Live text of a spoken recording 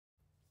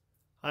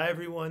Hi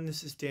everyone,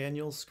 this is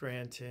Daniel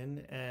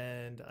Scranton,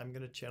 and I'm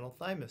going to channel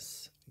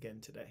Thymus again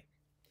today.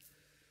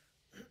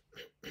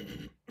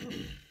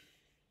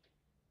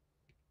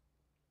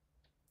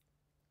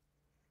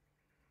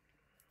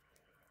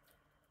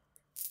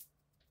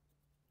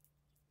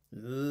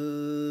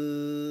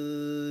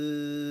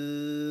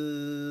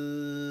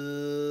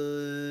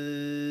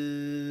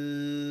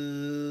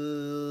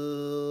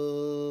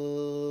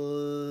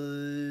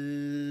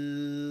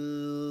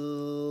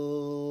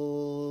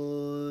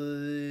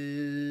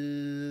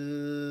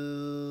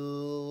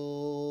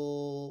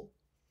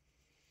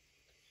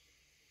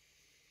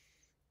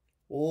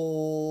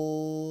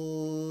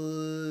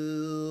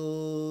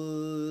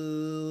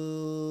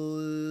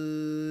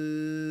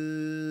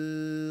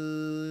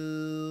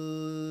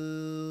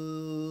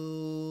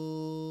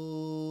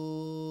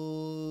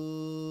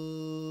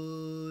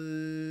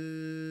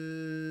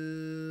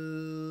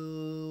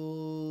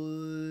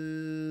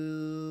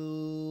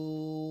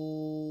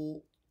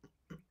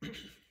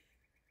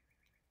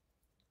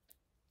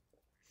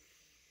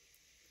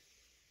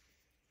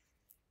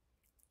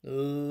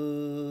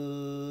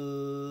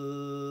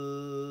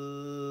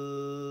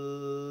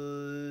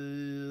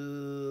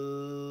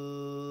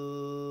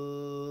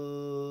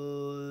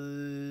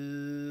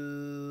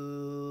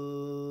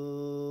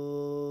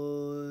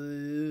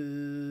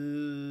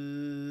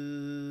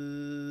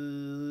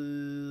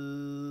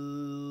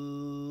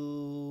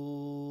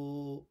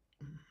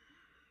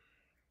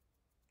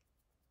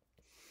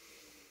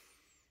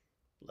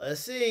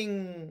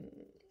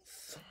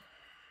 Blessings.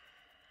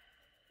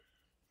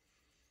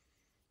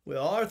 We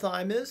are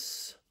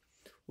Thymus.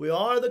 We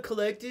are the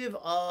collective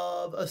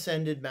of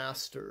ascended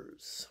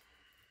masters.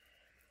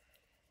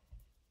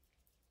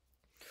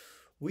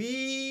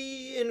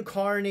 We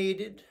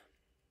incarnated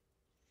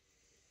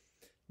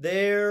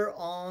there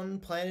on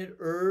planet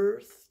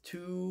Earth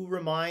to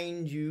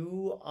remind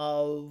you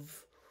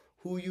of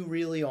who you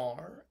really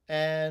are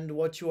and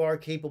what you are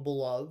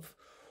capable of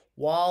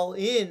while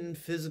in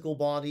physical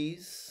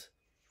bodies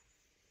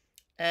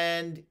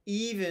and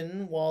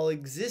even while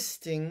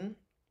existing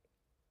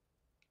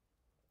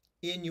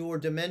in your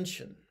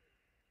dimension.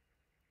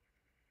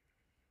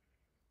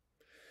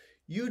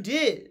 You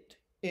did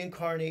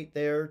incarnate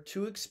there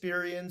to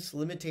experience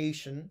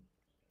limitation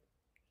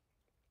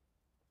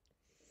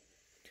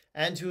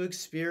and to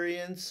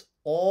experience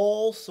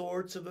all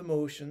sorts of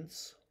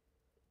emotions.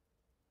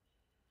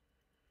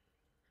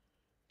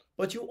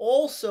 But you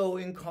also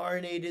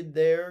incarnated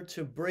there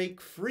to break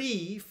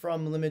free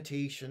from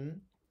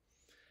limitation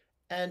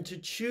and to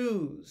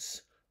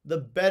choose the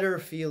better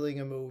feeling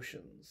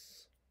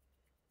emotions.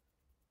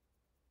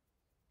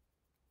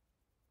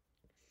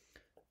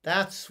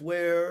 That's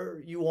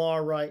where you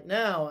are right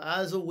now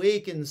as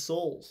awakened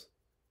souls.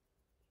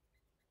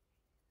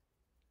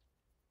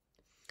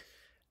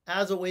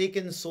 As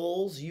awakened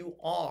souls, you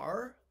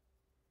are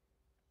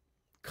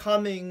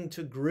coming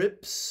to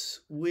grips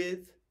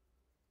with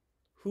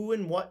who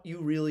and what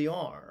you really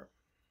are.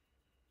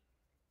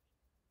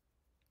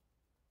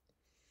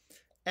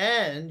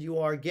 And you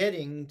are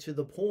getting to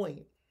the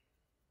point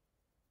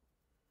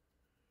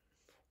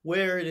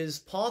where it is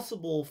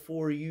possible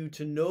for you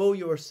to know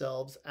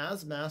yourselves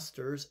as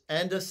masters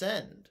and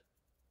ascend.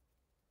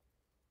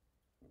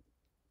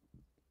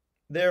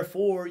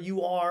 Therefore,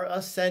 you are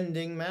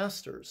ascending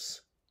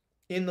masters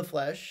in the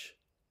flesh,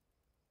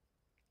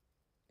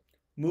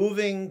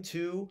 moving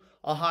to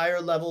a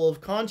higher level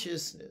of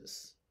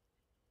consciousness.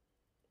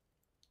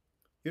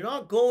 You're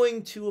not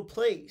going to a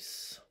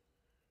place.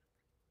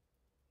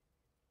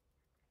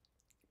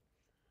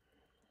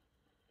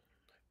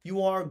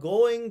 You are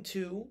going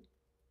to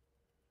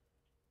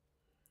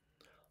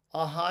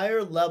a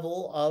higher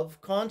level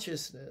of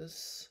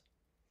consciousness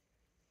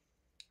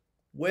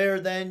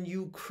where then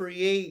you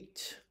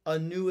create a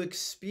new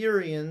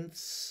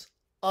experience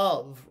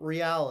of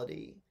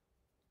reality.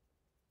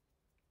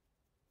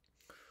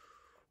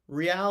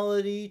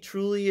 Reality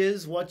truly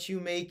is what you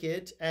make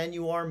it, and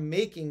you are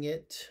making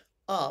it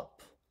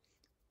up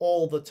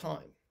all the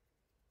time.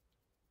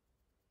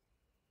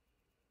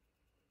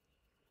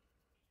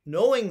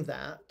 Knowing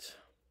that,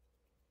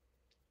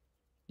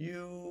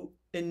 you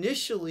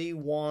initially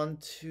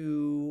want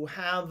to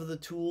have the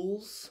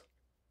tools,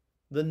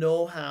 the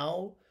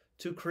know-how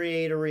to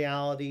create a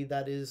reality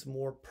that is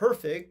more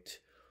perfect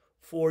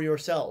for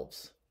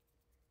yourselves.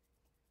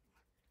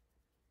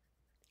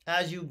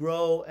 As you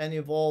grow and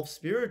evolve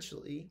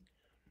spiritually,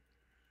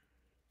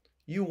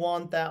 you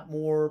want that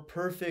more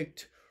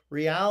perfect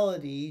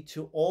reality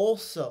to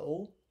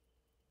also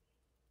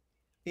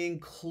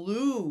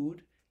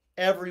include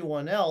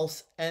everyone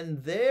else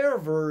and their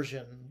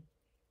version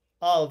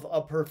of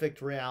a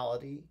perfect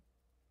reality.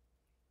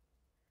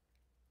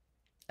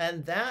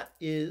 And that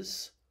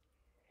is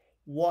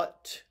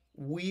what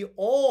we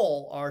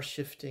all are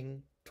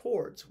shifting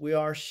towards. We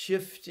are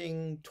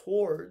shifting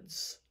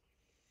towards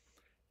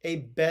a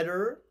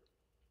better,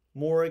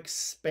 more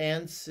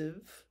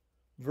expansive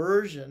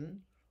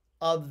version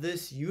of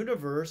this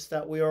universe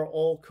that we are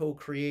all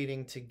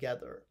co-creating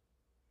together.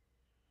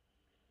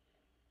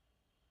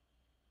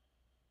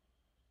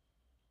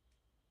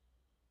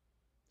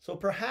 So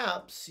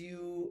perhaps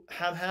you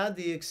have had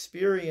the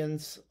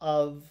experience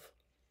of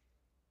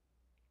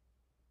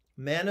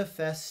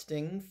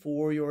manifesting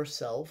for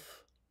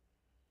yourself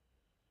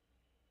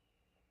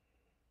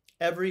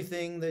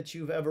everything that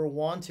you've ever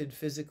wanted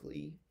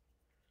physically,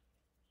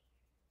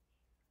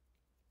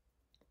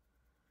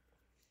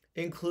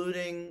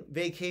 including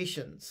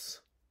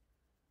vacations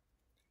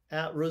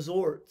at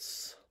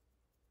resorts.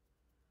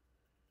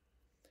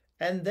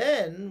 And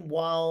then,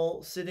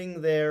 while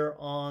sitting there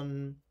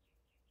on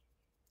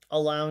a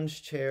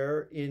lounge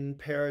chair in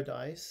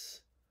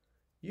paradise,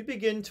 you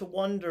begin to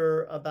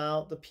wonder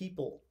about the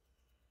people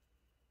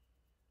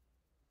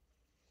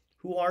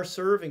who are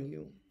serving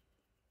you.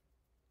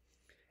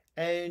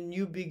 And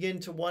you begin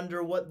to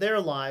wonder what their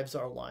lives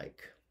are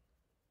like.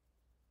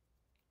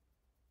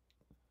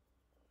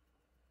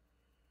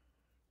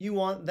 You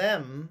want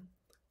them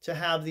to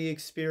have the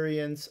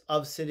experience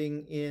of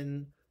sitting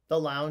in the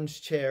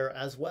lounge chair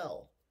as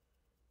well.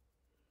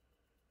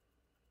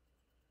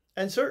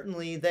 And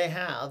certainly they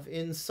have,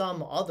 in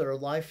some other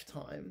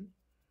lifetime,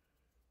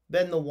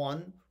 been the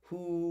one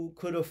who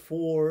could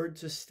afford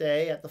to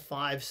stay at the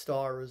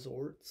 5-star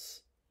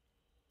resorts.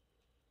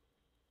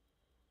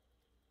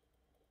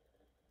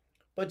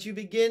 But you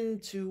begin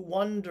to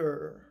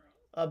wonder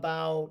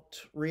about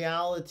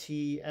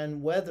reality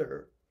and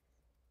whether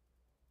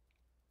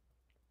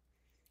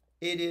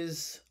it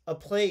is a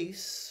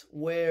place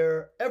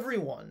where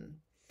everyone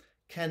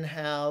can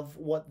have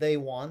what they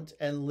want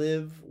and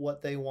live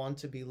what they want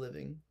to be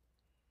living.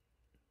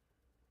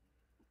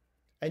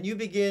 And you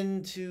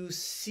begin to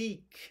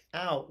seek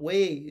out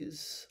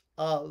ways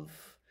of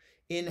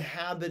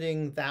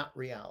inhabiting that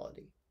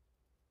reality.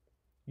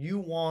 You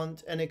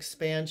want an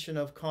expansion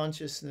of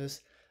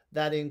consciousness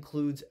that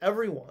includes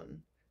everyone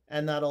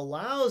and that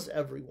allows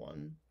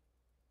everyone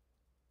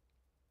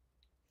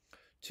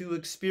to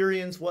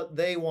experience what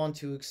they want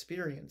to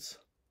experience.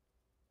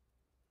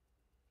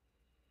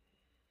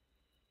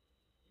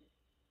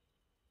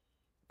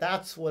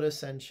 That's what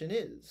ascension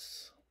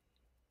is.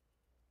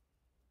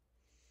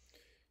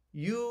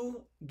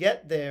 You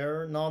get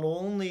there not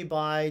only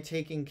by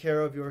taking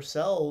care of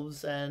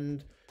yourselves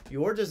and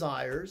your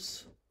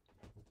desires,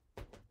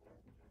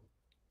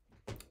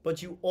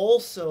 but you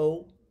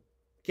also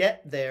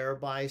get there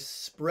by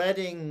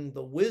spreading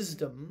the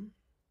wisdom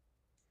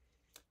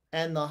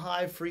and the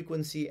high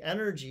frequency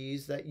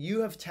energies that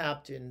you have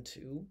tapped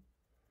into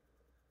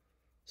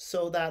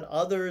so that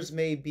others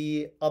may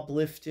be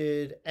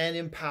uplifted and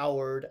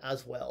empowered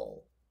as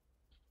well.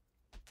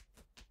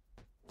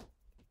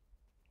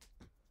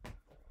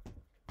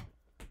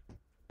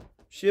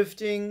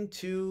 Shifting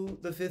to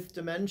the 5th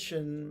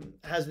dimension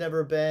has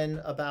never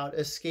been about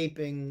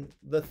escaping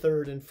the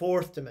 3rd and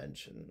 4th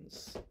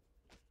dimensions.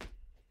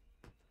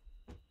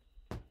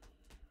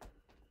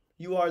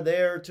 You are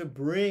there to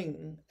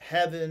bring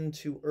heaven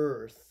to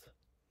earth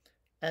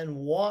and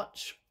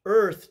watch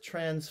earth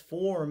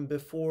transform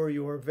before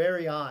your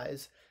very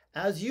eyes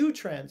as you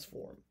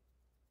transform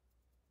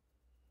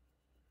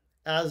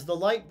as the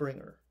light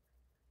bringer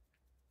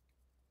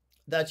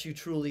that you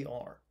truly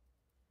are.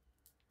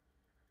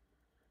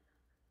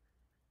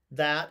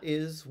 That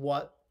is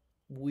what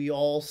we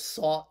all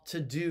sought to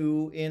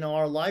do in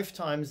our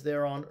lifetimes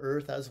there on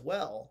earth as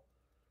well.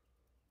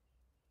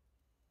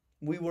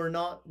 We were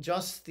not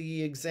just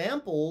the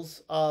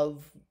examples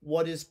of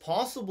what is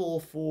possible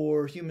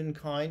for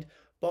humankind,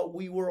 but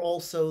we were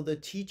also the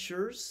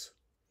teachers,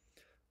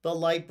 the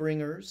light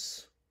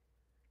bringers,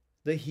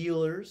 the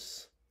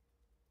healers,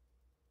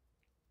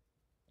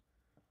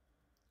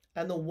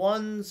 and the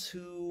ones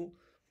who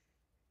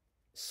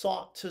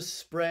sought to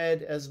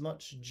spread as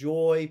much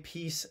joy,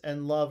 peace,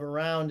 and love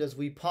around as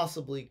we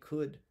possibly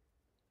could.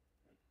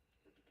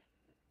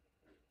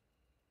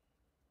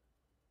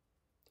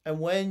 And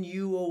when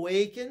you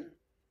awaken,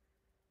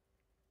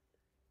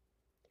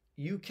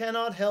 you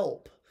cannot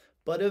help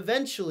but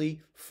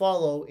eventually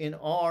follow in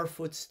our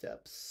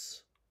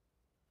footsteps.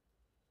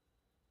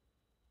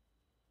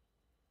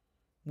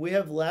 We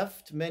have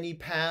left many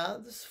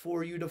paths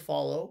for you to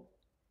follow,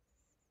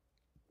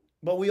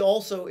 but we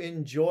also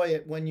enjoy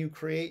it when you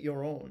create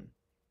your own.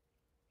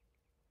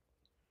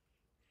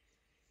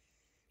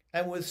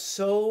 And with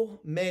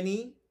so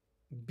many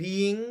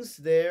beings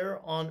there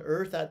on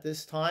earth at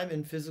this time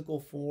in physical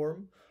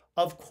form,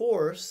 of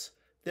course,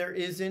 there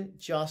isn't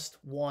just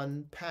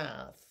one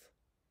path.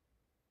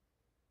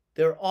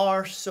 There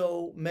are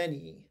so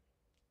many,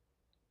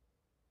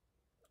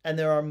 and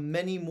there are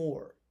many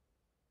more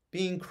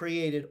being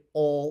created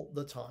all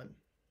the time.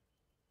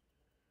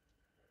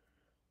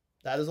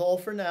 That is all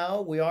for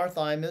now. We are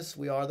Thymus.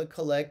 We are the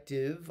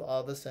collective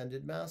of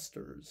Ascended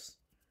Masters.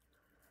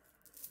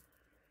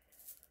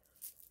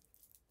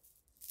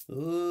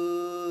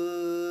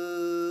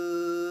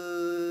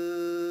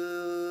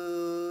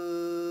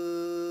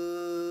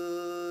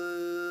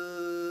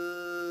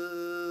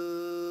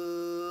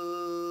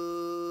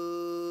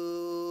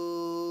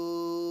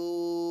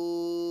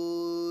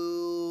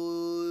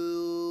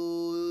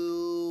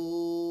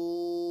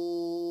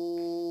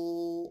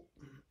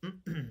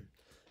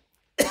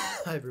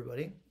 Hi,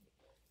 everybody.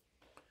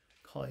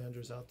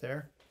 Colleandra's out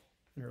there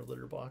in her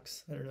litter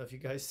box. I don't know if you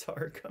guys saw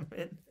her come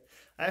in.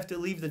 I have to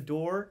leave the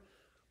door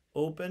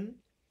open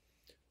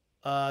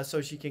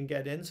so she can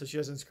get in so she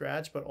doesn't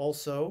scratch, but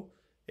also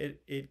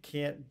it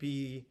can't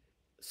be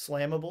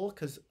slammable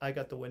because I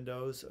got the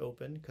windows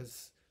open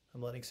because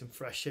I'm letting some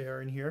fresh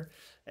air in here,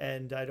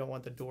 and I don't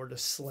want the door to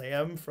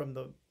slam from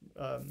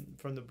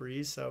the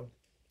breeze. So,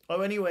 oh,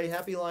 anyway,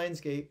 happy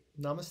Lionsgate.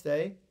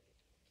 Namaste.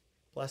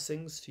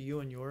 Blessings to you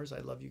and yours.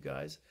 I love you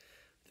guys.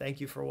 Thank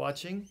you for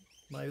watching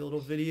my little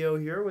video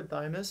here with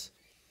Thymus.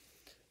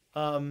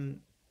 I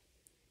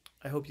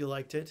hope you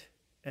liked it,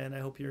 and I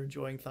hope you're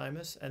enjoying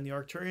Thymus. And the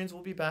Arcturians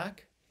will be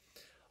back.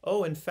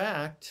 Oh, in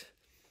fact,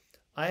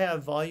 I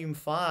have volume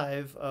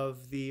 5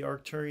 of the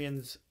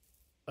Arcturians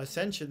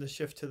Ascension, the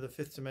Shift to the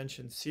Fifth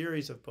Dimension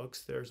series of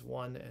books. There's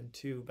 1 and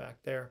 2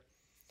 back there.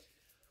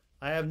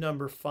 I have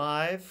number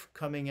 5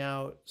 coming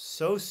out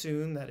so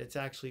soon that it's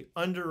actually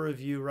under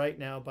review right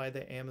now by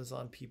the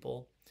Amazon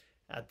people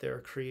at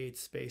their Create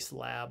Space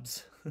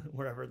Labs,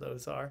 wherever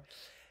those are.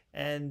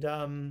 And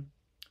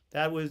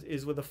that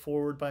is with a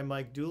foreword by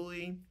Mike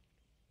Dooley.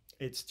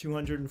 It's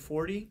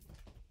 240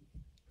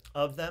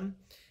 of them,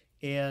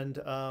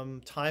 and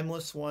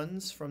timeless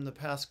ones from the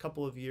past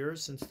couple of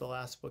years since the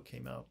last book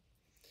came out.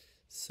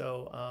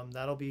 So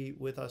that'll be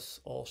with us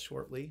all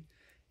shortly.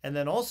 And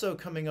then also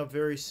coming up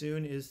very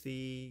soon is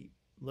the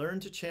Learn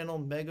to Channel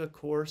Mega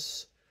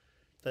Course,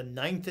 the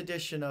 9th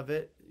edition of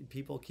it.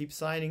 People keep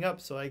signing up,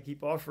 so I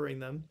keep offering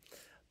them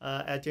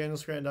at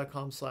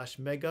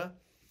danielscranton.com/mega.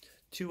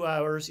 2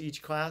 hours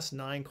each class,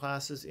 9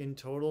 classes in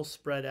total,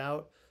 spread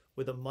out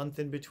with a month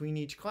in between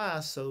each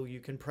class, so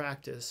you can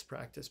practice,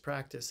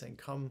 and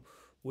come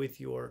with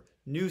your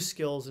new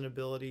skills and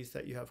abilities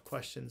that you have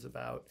questions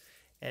about.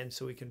 And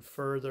so we can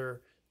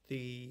further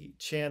the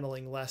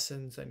channeling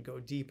lessons and go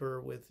deeper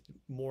with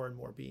more and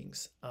more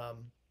beings.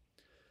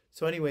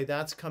 So anyway,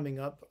 that's coming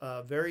up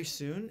very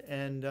soon,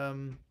 and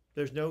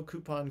there's no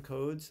coupon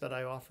codes that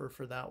I offer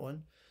for that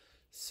one.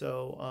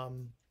 So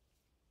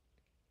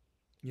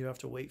you don't have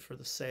to wait for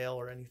the sale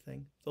or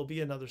anything. There'll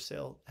be another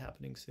sale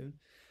happening soon.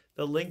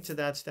 The link to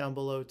that's down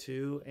below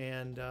too.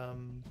 And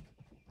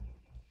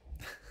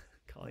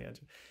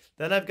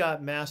then I've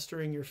got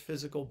Mastering Your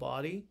Physical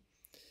Body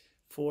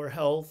for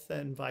health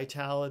and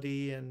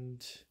vitality,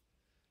 and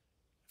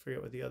I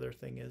forget what the other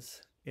thing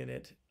is in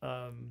it.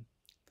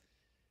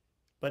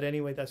 But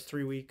anyway, that's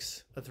 3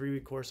 weeks, a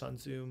 3-week course on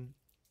Zoom.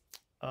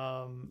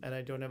 And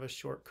I don't have a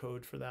short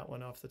code for that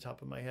one off the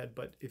top of my head,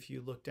 but if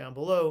you look down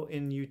below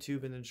in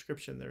YouTube in the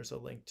description, there's a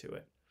link to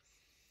it.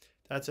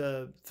 That's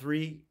a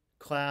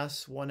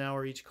 3-class, 1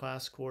 hour each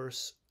class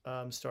course,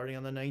 starting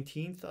on the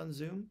 19th on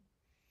Zoom.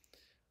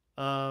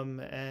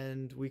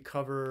 And we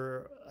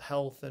cover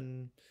health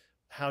and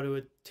how to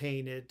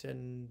attain it,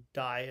 and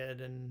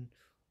diet, and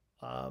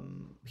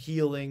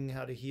healing,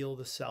 how to heal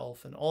the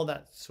self, and all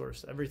that sort of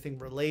stuff, everything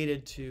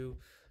related to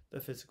the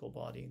physical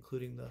body,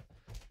 including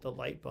the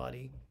light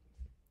body.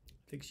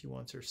 I think she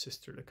wants her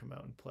sister to come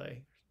out and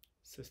play.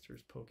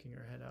 Sister's poking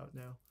her head out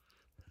now.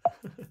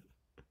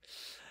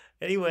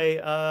 Anyway,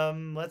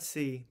 let's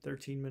see,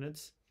 13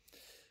 minutes.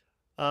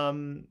 I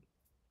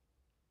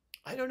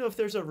don't know if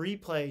there's a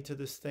replay to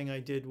this thing I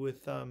did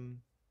with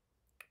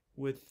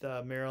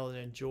Marilyn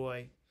and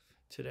Joy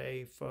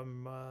today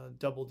from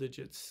Double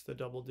Digits, the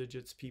Double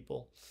Digits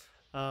people.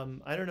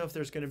 I don't know if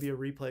there's going to be a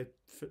replay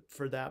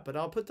for that, but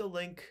I'll put the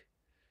link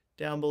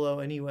down below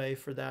anyway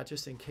for that,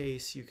 just in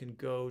case you can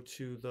go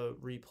to the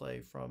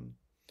replay from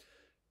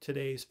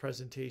today's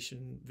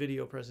presentation,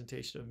 video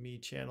presentation of me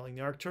channeling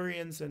the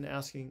Arcturians and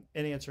asking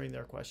and answering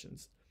their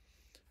questions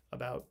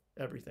about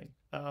everything.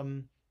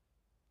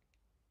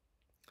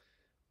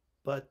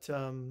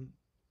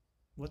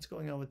 What's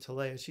going on with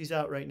Talea? She's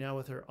out right now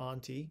with her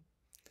auntie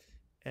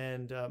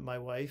and my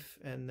wife,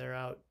 and they're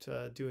out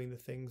doing the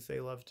things they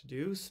love to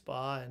do,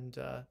 spa and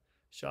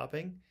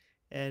shopping.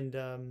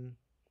 And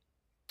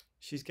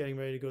she's getting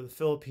ready to go to the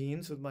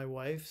Philippines with my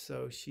wife,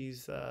 so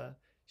she's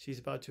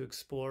about to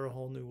explore a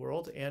whole new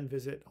world and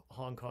visit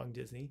Hong Kong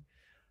Disney.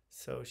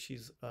 So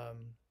she's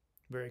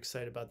very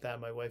excited about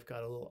that. My wife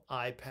got a little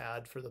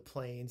iPad for the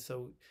plane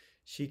so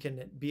she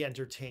can be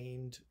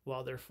entertained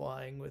while they're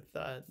flying with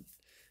the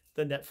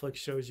Netflix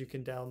shows you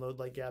can download,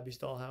 like Gabby's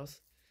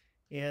Dollhouse.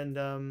 And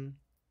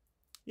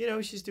you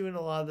know, she's doing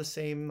a lot of the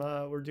same.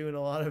 We're doing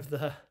a lot of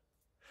the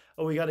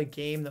we got a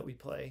game that we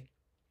play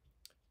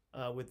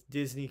with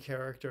Disney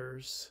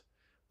characters,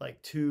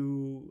 like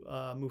 2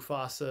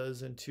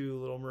 Mufasas and 2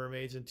 Little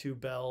Mermaids and 2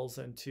 Bells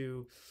and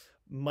 2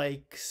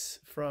 Mikes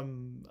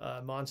from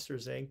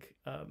Monsters Inc.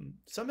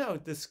 Somehow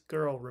this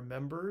girl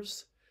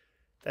remembers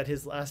that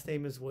his last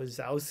name is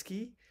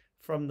Wazowski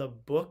from the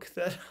book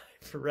that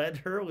I've read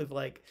her, with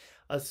like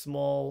a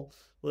small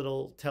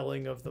little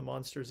telling of the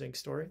Monsters Inc.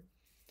 story.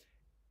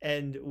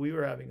 And we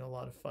were having a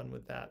lot of fun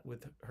with that,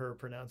 with her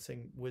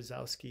pronouncing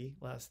Wazowski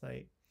last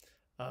night.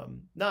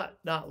 Not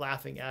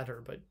laughing at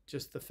her, but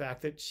just the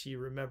fact that she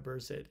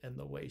remembers it and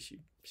the way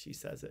she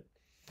says it.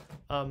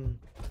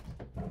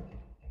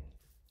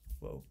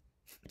 Whoa.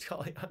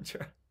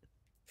 Alejandra.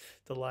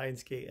 The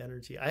Lionsgate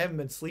energy. I haven't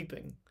been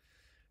sleeping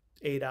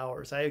 8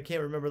 hours. I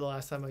can't remember the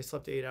last time I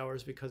slept 8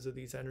 hours because of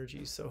these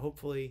energies. So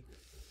hopefully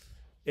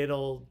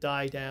it'll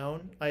die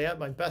down. I had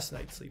my best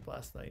night's sleep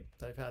last night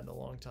that I've had in a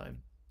long time.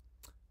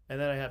 And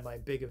then I had my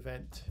big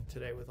event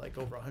today with like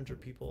over 100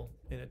 people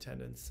in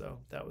attendance. So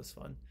that was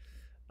fun.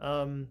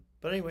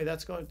 But anyway,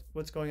 that's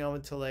what's going on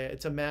with Talea.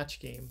 It's a match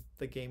game,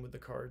 the game with the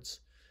cards.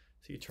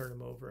 So you turn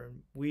them over.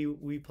 And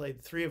we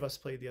played, 3 of us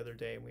played the other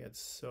day, and we had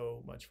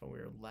so much fun. We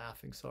were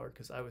laughing so hard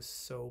because I was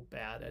so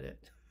bad at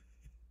it.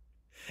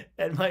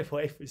 And my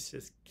wife was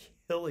just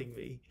killing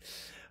me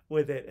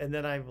with it. And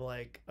then I'm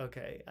like,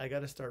 okay, I got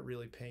to start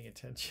really paying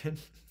attention.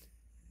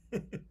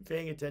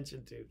 Paying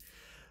attention to,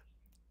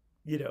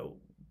 you know,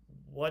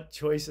 what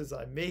choices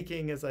I'm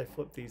making as I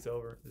flip these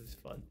over. This is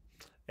fun.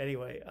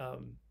 Anyway,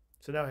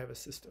 so now I have a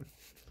system.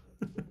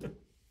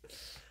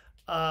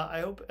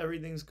 I hope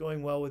everything's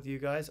going well with you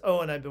guys. Oh,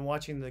 and I've been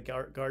watching the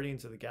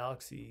Guardians of the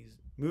Galaxy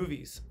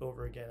movies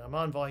over again. I'm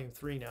on volume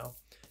 3 now.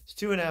 It's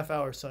 2.5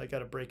 hours, so I got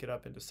to break it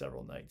up into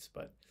several nights.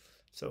 But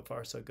so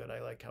far, so good.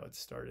 I like how it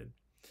started.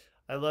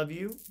 I love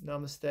you.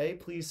 Namaste.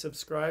 Please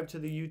subscribe to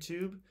the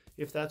YouTube.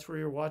 If that's where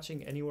you're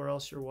watching, anywhere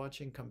else you're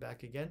watching, come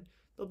back again.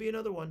 There'll be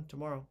another one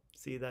tomorrow.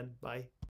 See you then. Bye.